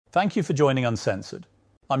Thank you for joining Uncensored.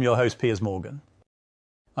 I'm your host, Piers Morgan.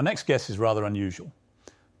 Our next guest is rather unusual,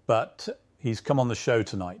 but he's come on the show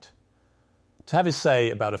tonight to have his say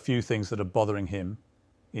about a few things that are bothering him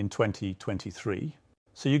in 2023.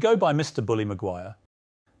 So you go by Mr. Bully Maguire,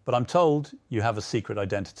 but I'm told you have a secret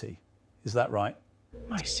identity. Is that right?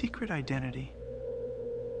 My secret identity?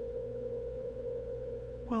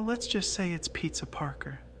 Well, let's just say it's Pizza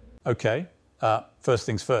Parker. Okay. First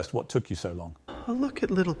things first, what took you so long? Oh, look at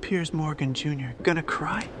little Piers Morgan Jr. Gonna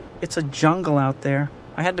cry? It's a jungle out there.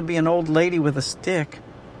 I had to be an old lady with a stick.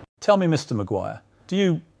 Tell me, Mr. Maguire, do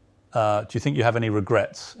you think you have any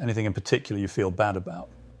regrets? Anything in particular you feel bad about?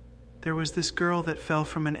 There was this girl that fell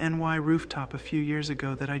from an NY rooftop a few years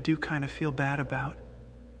ago that I do kind of feel bad about.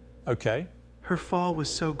 Okay. Her fall was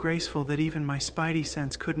so graceful that even my spidey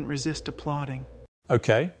sense couldn't resist applauding.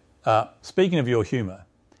 Okay. Speaking of your humour,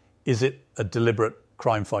 is it a deliberate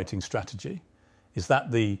crime-fighting strategy? Is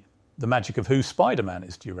that the magic of who Spider-Man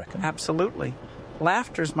is, do you reckon? Absolutely.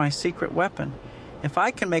 Laughter's my secret weapon. If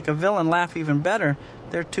I can make a villain laugh even better,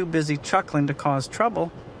 they're too busy chuckling to cause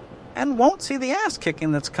trouble and won't see the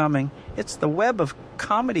ass-kicking that's coming. It's the web of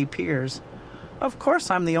comedy, Piers. Of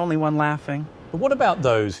course I'm the only one laughing. But what about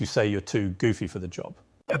those who say you're too goofy for the job?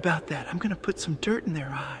 About that, I'm gonna put some dirt in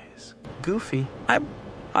their eyes. Goofy?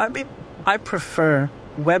 I prefer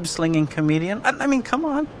web-slinging comedian. I mean, come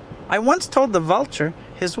on. I once told the vulture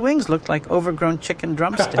his wings looked like overgrown chicken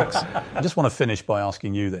drumsticks. I just want to finish by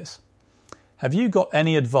asking you this. Have you got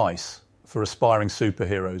any advice for aspiring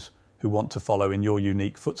superheroes who want to follow in your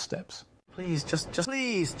unique footsteps? Please,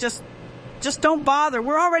 just don't bother.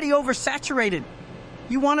 We're already oversaturated.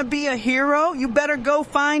 You want to be a hero? You better go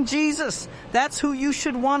find Jesus. That's who you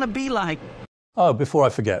should want to be like. Oh, before I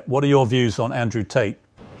forget, what are your views on Andrew Tate?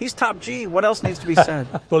 He's top G. What else needs to be said?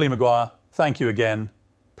 Bully Maguire, thank you again.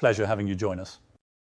 Pleasure having you join us.